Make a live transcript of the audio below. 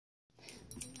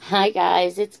Hi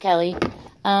guys, it's Kelly.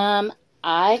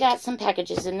 I got some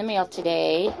packages in the mail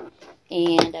today,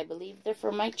 and I believe they're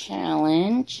for my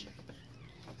challenge.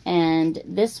 And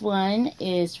this one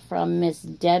is from Miss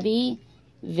Debbie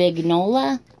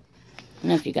Vignola. I don't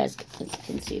know if you guys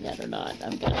can see that or not.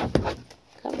 I'm gonna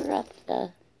cover up the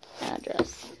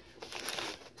address.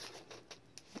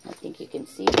 I think you can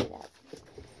see that.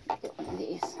 Get one of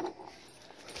these.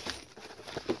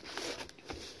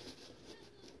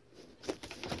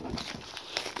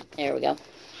 There we go.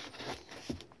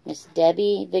 Miss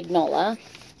Debbie Vignola.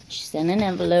 She sent an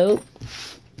envelope.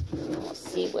 We'll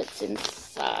see what's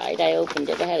inside. I opened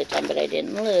it ahead of time, but I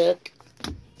didn't look.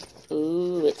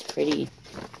 Ooh, it's pretty.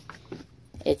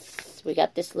 We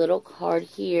got this little card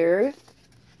here.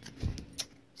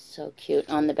 So cute.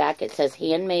 On the back it says,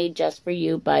 handmade just for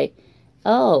you by,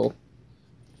 oh,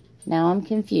 now I'm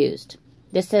confused.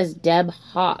 This says Deb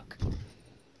Hawk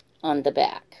on the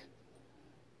back.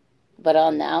 But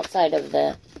on the outside of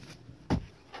the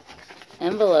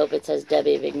envelope, it says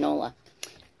Debbie Vignola.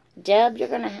 Deb, you're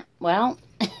going to, well,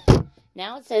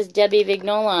 now it says Debbie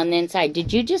Vignola on the inside.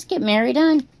 Did you just get married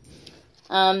on?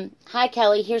 Hi,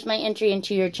 Kelly. Here's my entry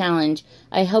into your challenge.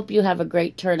 I hope you have a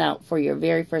great turnout for your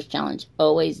very first challenge.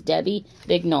 Always, Debbie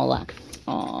Vignola.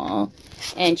 Aww.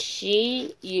 And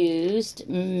she used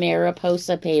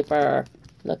Mariposa paper.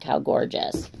 Look how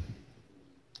gorgeous.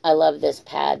 I love this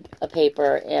pad of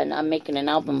paper, and I'm making an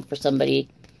album for somebody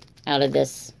out of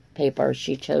this paper.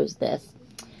 She chose this.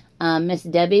 Miss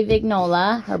Debbie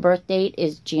Vignola, her birth date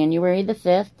is January the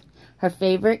 5th. Her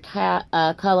favorite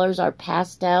colors are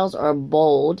pastels or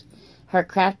bold. Her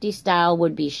crafty style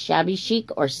would be shabby chic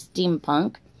or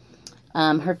steampunk.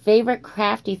 Her favorite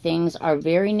crafty things are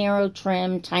very narrow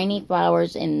trim, tiny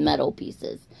flowers, and metal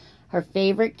pieces. Her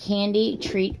favorite candy,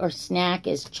 treat, or snack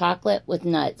is chocolate with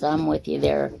nuts. I'm with you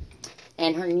there.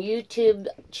 And her YouTube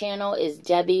channel is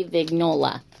Debbie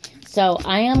Vignola. So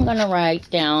I am going to write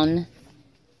down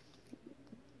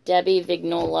Debbie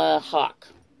Vignola Hawk.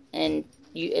 And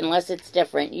you, unless it's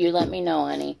different, you let me know,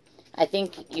 honey. I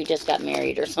think you just got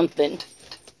married or something.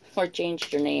 Or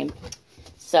changed your name.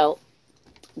 So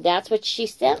that's what she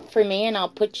sent for me. And I'll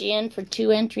put you in for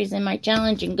 2 entries in my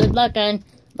challenge. And good luck, hon.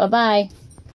 Bye-bye.